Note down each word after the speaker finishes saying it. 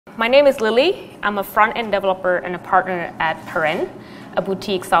My name is Lily. I'm a front-end developer and a partner at Paren, a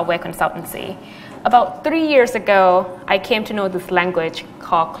boutique software consultancy. About 3 years ago, I came to know this language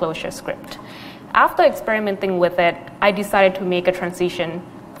called ClojureScript. After experimenting with it, I decided to make a transition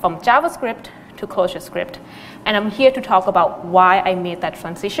from JavaScript to ClojureScript. And I'm here to talk about why I made that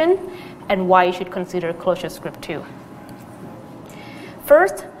transition and why you should consider ClojureScript too.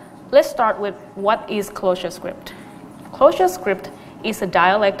 First, let's start with what is ClojureScript. ClojureScript is a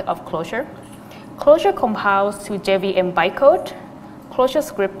dialect of Clojure. Clojure compiles to JVM bytecode.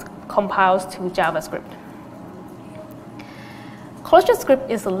 ClojureScript compiles to JavaScript. ClojureScript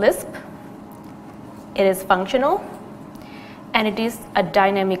is a Lisp. It is functional, and it is a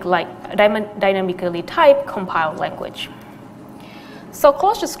dynamically typed compiled language. So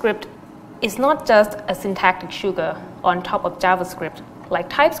ClojureScript is not just a syntactic sugar on top of JavaScript like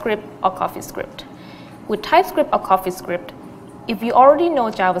TypeScript or CoffeeScript. With TypeScript or CoffeeScript, if you already know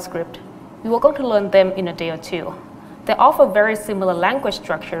JavaScript, you are going to learn them in a day or two. They offer very similar language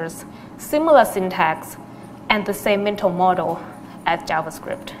structures, similar syntax, and the same mental model as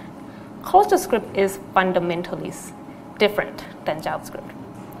JavaScript. ClojureScript is fundamentally different than JavaScript.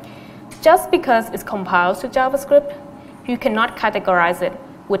 Just because it compiles to JavaScript, you cannot categorize it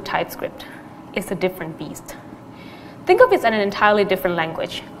with TypeScript. It's a different beast. Think of it as an entirely different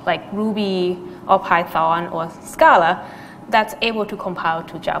language, like Ruby or Python or Scala, that's able to compile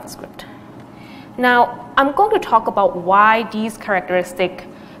to JavaScript. Now, I'm going to talk about why these characteristics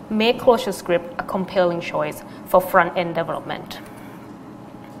make ClojureScript a compelling choice for front-end development.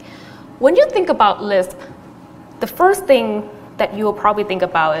 When you think about Lisp, the first thing that you will probably think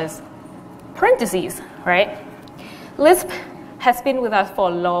about is parentheses, right? Lisp has been with us for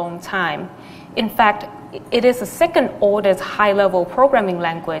a long time. In fact, it is the second oldest high-level programming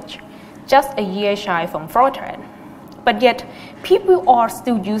language, just a year shy from frontend. But yet, people are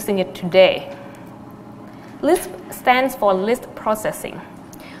still using it today. Lisp stands for list processing.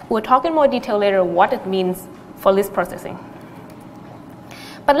 We'll talk in more detail later what it means for list processing.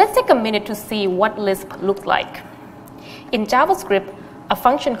 But let's take a minute to see what Lisp looks like. In JavaScript, a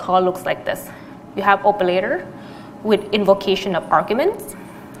function call looks like this. You have operator with invocation of arguments.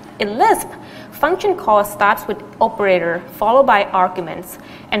 In Lisp, function call starts with operator followed by arguments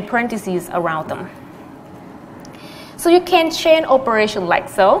and parentheses around them. So you can chain operation like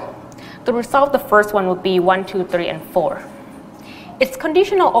so. The result, the first one would be 1, 2, 3, and 4. Its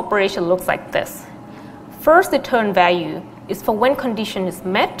conditional operation looks like this. First return value is for when condition is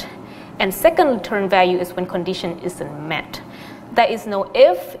met, and second return value is when condition isn't met. There is no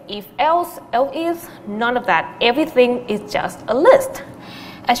if else, else, none of that. Everything is just a list.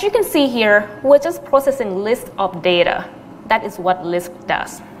 As you can see here, we're just processing list of data. That is what Lisp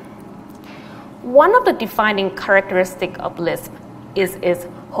does. One of the defining characteristics of Lisp is its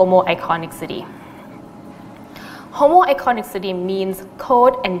homoiconicity. Homoiconicity means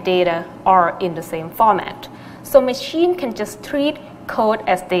code and data are in the same format. So machine can just treat code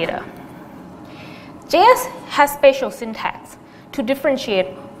as data. JS has special syntax to differentiate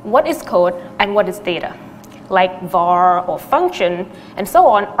what is code and what is data. Like var or function and so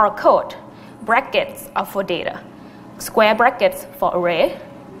on are code. Brackets are for data. Square brackets for array.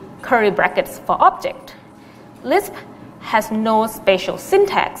 Curly brackets for object. Lisp has no special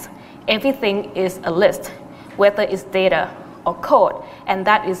syntax. Everything is a list, whether it's data or code, and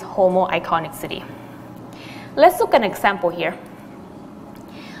that is homoiconicity. Let's look at an example here.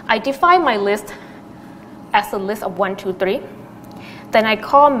 I define my list as a list of 1, 2, 3. Then I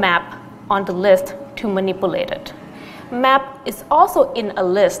call map on the list to manipulate it. Map is also in a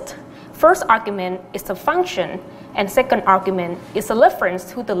list. First argument is a function, and second argument is a reference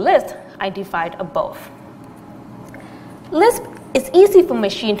to the list I defined above. Lisp is easy for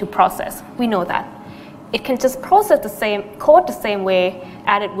machine to process. We know that. It can just process the same code the same way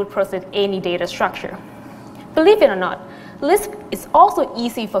as it would process any data structure. Believe it or not, Lisp is also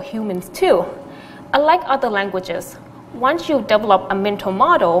easy for humans too. Unlike other languages, once you develop a mental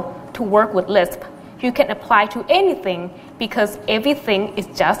model to work with Lisp, you can apply to anything because everything is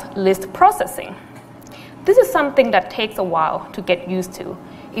just list processing. This is something that takes a while to get used to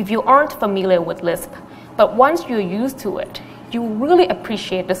if you aren't familiar with Lisp, but once you're used to it, you really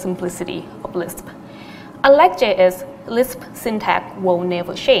appreciate the simplicity of Lisp. Unlike JS, Lisp syntax will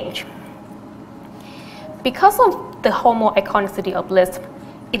never change. Because of the homoiconicity of Lisp,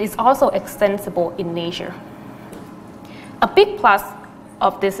 it is also extensible in nature. A big plus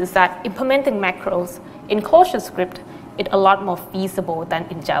of this is that implementing macros in ClojureScript is a lot more feasible than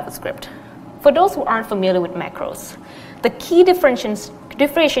in JavaScript. For those who aren't familiar with macros, the key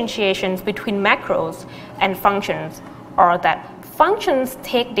differentiations between macros and functions are that Functions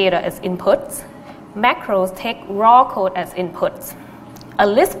take data as inputs. Macros take raw code as inputs. A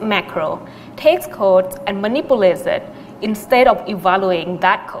Lisp macro takes code and manipulates it instead of evaluating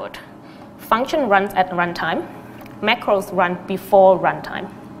that code. Function runs at runtime. Macros run before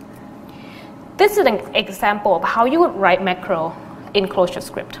runtime. This is an example of how you would write macro in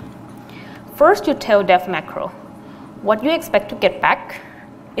ClojureScript. First, you tell def macro what you expect to get back.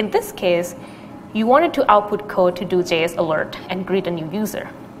 In this case, you wanted to output code to do JS alert and greet a new user.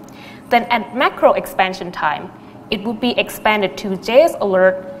 Then at macro expansion time, it would be expanded to JS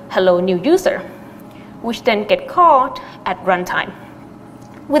alert hello new user, which then get called at runtime.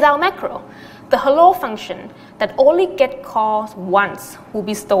 Without macro, the hello function that only get called once will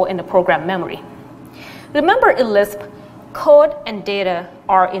be stored in the program memory. Remember in Lisp, code and data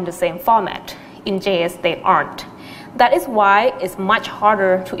are in the same format. In JS, they aren't. That is why it's much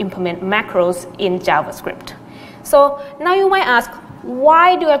harder to implement macros in JavaScript. So now you might ask,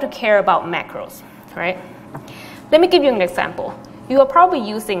 why do I have to care about macros, right? Let me give you an example. You are probably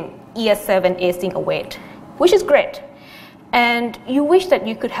using ES7 async await, which is great. And you wish that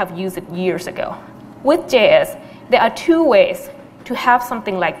you could have used it years ago. With JS, there are two ways to have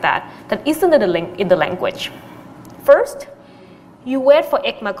something like that isn't in the language. First, you wait for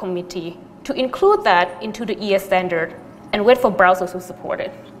ECMA committee to include that into the ES standard and wait for browsers to support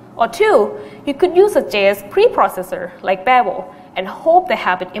it. Or two, you could use a JS preprocessor like Babel and hope they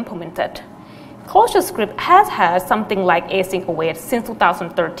have it implemented. ClojureScript has had something like async await since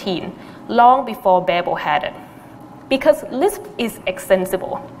 2013, long before Babel had it. Because Lisp is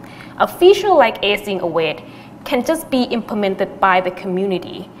extensible, a feature like async await can just be implemented by the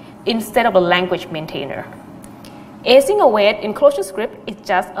community instead of a language maintainer. Async await in ClojureScript is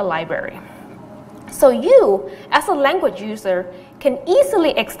just a library. So you, as a language user, can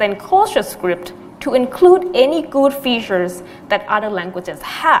easily extend ClojureScript to include any good features that other languages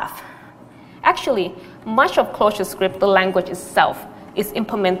have. Actually, much of ClojureScript, the language itself, is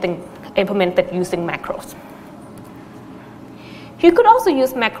implemented using macros. You could also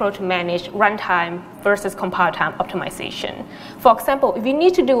use macro to manage runtime versus compile time optimization. For example, if you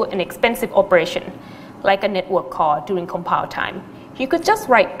need to do an expensive operation, like a network call during compile time, you could just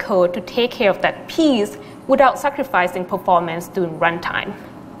write code to take care of that piece without sacrificing performance during runtime.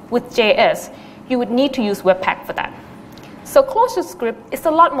 With JS, you would need to use Webpack for that. So ClojureScript is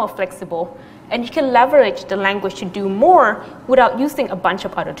a lot more flexible, and you can leverage the language to do more without using a bunch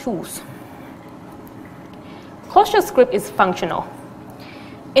of other tools. ClojureScript is functional.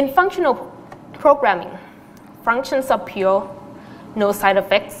 In functional programming, functions are pure, no side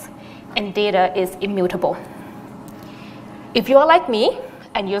effects, and data is immutable. If you are like me,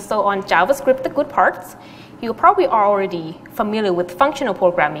 and you're still on JavaScript, the good parts, you probably are already familiar with functional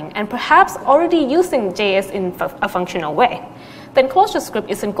programming and perhaps already using JS in a functional way. Then ClojureScript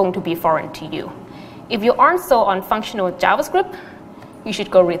isn't going to be foreign to you. If you aren't so on functional JavaScript, you should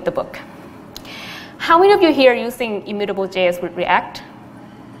go read the book. How many of you here are using immutable JS with React?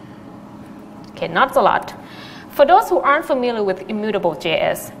 Okay, not a lot. For those who aren't familiar with immutable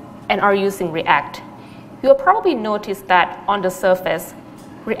JS and are using React, you'll probably notice that on the surface,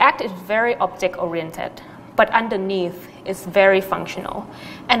 React is very object-oriented, but underneath it's very functional.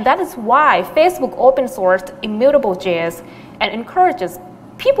 And that is why Facebook open sourced immutable JS and encourages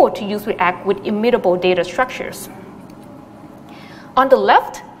people to use React with immutable data structures. On the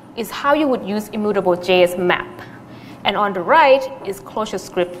left is how you would use immutable JS map. And on the right is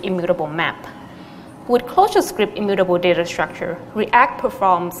ClojureScript immutable map. With ClojureScript immutable data structure, React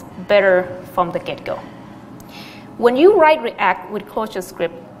performs better from the get-go. When you write React with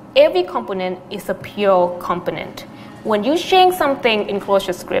ClojureScript, every component is a pure component. When you change something in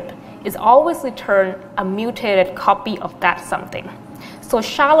ClojureScript, it's always return a mutated copy of that something. So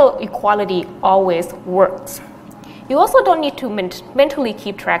shallow equality always works. You also don't need to mentally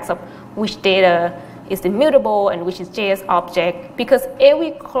keep track of which data is immutable and which is JS object, because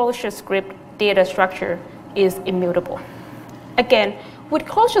every ClojureScript data structure is immutable. Again, with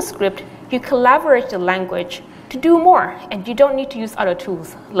ClojureScript, you collaborate the language to do more, and you don't need to use other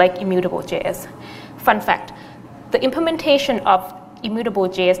tools like immutable JS. Fun fact, the implementation of immutable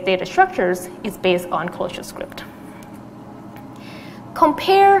JS data structures is based on ClojureScript.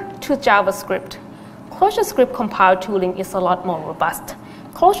 Compared to JavaScript, ClojureScript compile tooling is a lot more robust.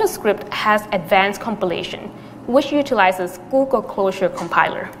 ClojureScript has advanced compilation, which utilizes Google Clojure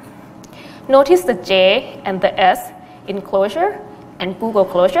compiler. Notice the J and the S in Clojure and Google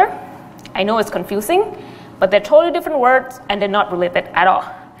Clojure. I know it's confusing, but they're totally different words and they're not related at all.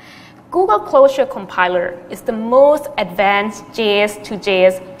 Google Clojure compiler is the most advanced JS to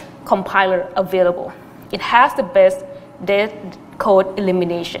JS compiler available. It has the best dead code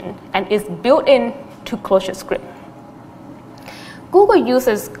elimination and is built in to ClojureScript. Google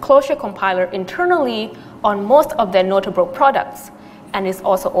uses Clojure compiler internally on most of their notable products and is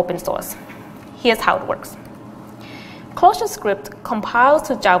also open source. Here's how it works. ClojureScript compiles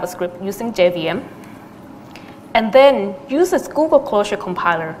to JavaScript using JVM and then uses Google Clojure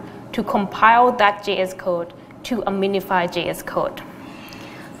compiler to compile that JS code to a minified JS code.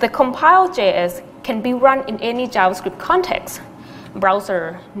 The compiled JS can be run in any JavaScript context,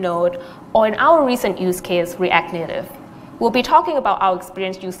 browser, node, or in our recent use case, React Native. We'll be talking about our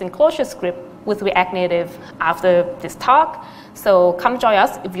experience using ClojureScript with React Native after this talk, so come join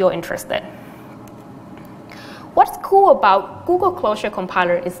us if you're interested. What's cool about Google Clojure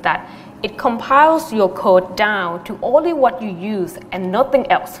compiler is that it compiles your code down to only what you use and nothing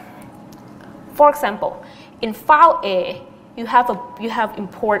else. For example, in file A, you have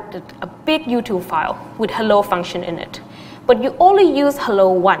imported a big util file with hello function in it, but you only use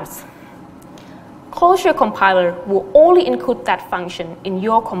hello once. Clojure compiler will only include that function in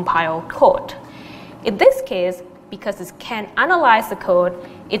your compiled code. In this case, because it can analyze the code,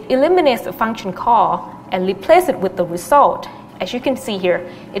 it eliminates the function call and replaces it with the result. As you can see here,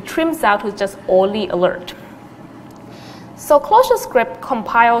 it trims out to just only alert. So ClojureScript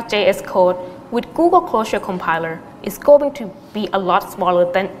compiled JS code with Google Clojure compiler is going to be a lot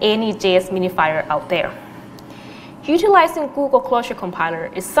smaller than any JS minifier out there. Utilizing Google Clojure compiler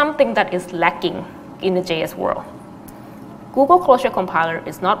is something that is lacking in the JS world. Google Clojure compiler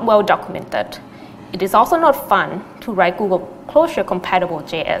is not well documented. It is also not fun to write Google Clojure compatible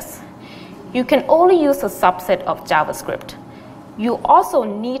JS. You can only use a subset of JavaScript. You also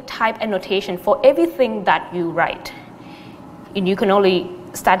need type annotation for everything that you write. And you can only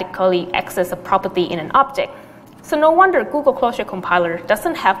statically access a property in an object. So no wonder Google Clojure compiler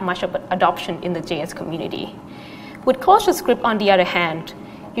doesn't have much of an adoption in the JS community. With ClojureScript, on the other hand,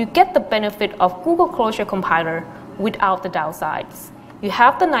 you get the benefit of Google Clojure compiler without the downsides. You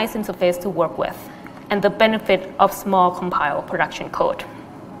have the nice interface to work with and the benefit of small compiled production code.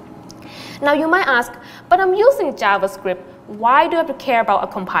 Now you might ask, but I'm using JavaScript. Why do I have to care about a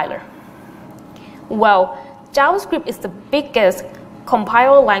compiler? Well, JavaScript is the biggest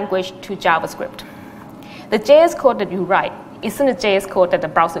compile language to JavaScript. The JS code that you write isn't the JS code that the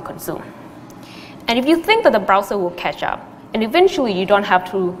browser consumes. And if you think that the browser will catch up, and eventually you don't have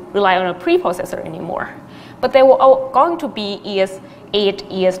to rely on a preprocessor anymore, but there will going to be ES8,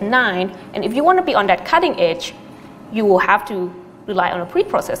 ES9, and if you want to be on that cutting edge, you will have to rely on a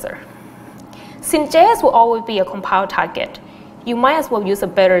preprocessor. Since JS will always be a compile target, you might as well use a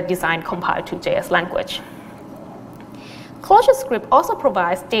better designed compile to JS language. ClojureScript also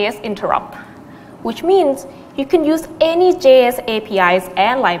provides JS interrupt, which means you can use any JS APIs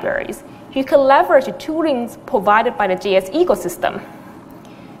and libraries. You can leverage the toolings provided by the JS ecosystem.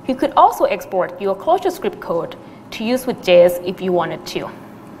 You could also export your ClojureScript code to use with JS if you wanted to.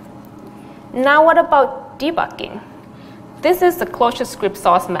 Now what about debugging? This is the ClojureScript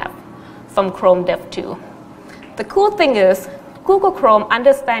source map from Chrome Dev 2. The cool thing is, Google Chrome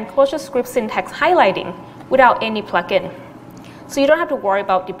understands ClojureScript syntax highlighting without any plugin, so you don't have to worry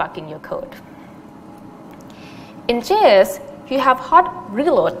about debugging your code. In JS, you have hot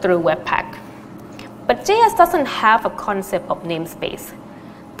reload through Webpack, but JS doesn't have a concept of namespace.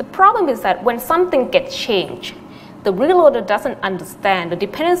 The problem is that when something gets changed, the reloader doesn't understand the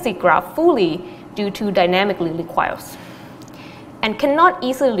dependency graph fully due to dynamically requires, and cannot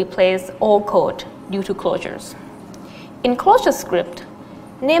easily replace old code due to closures. In ClojureScript,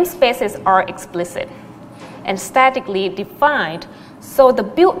 namespaces are explicit and statically defined, so the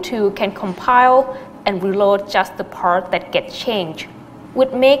build tool can compile and reload just the part that gets changed,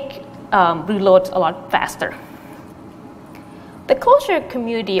 which make reload a lot faster. The Clojure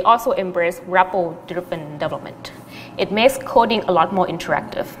community also embraces REPL-driven development. It makes coding a lot more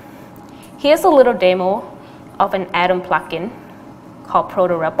interactive. Here's a little demo of an add-on plugin called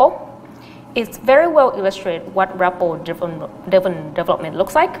Proto-REPL. It's very well illustrated what REPL-driven development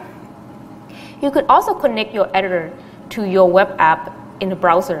looks like. You could also connect your editor to your web app in the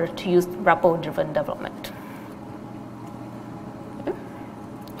browser to use REPL-driven development.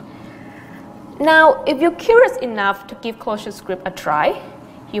 Now, if you're curious enough to give ClojureScript a try,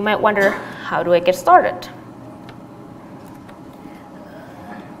 you might wonder, how do I get started?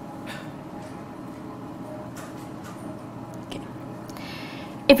 Okay.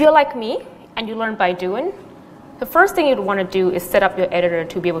 If you're like me and you learn by doing, the first thing you'd want to do is set up your editor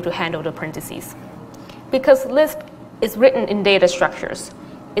to be able to handle the parentheses. Because Lisp is written in data structures,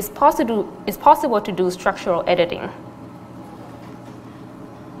 it's possible to do structural editing.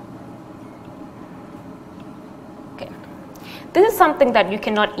 Okay. This is something that you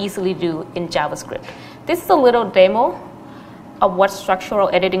cannot easily do in JavaScript. This is a little demo of what structural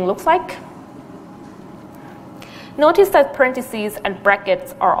editing looks like. Notice that parentheses and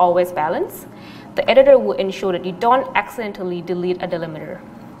brackets are always balanced. The editor will ensure that you don't accidentally delete a delimiter.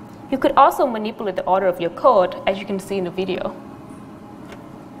 You could also manipulate the order of your code, as you can see in the video.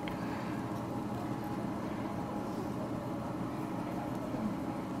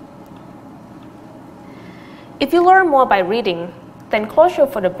 If you learn more by reading, then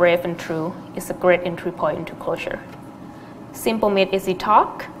Clojure for the Brave and True is a great entry point into Clojure. Simple Made Easy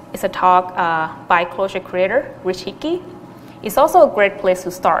Talk is a talk by Clojure creator, Rich Hickey. It's also a great place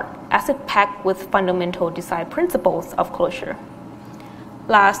to start, as it's packed with fundamental design principles of Clojure.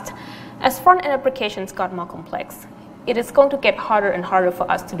 Last, as front-end applications got more complex, it is going to get harder and harder for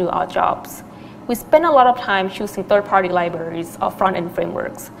us to do our jobs. We spend a lot of time choosing third-party libraries or front-end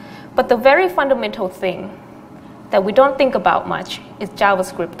frameworks, but the very fundamental thing that we don't think about much is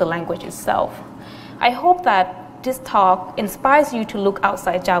JavaScript, the language itself. I hope that this talk inspires you to look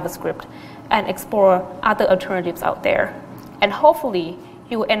outside JavaScript and explore other alternatives out there. And hopefully,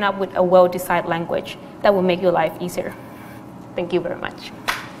 you will end up with a well-designed language that will make your life easier. Thank you very much.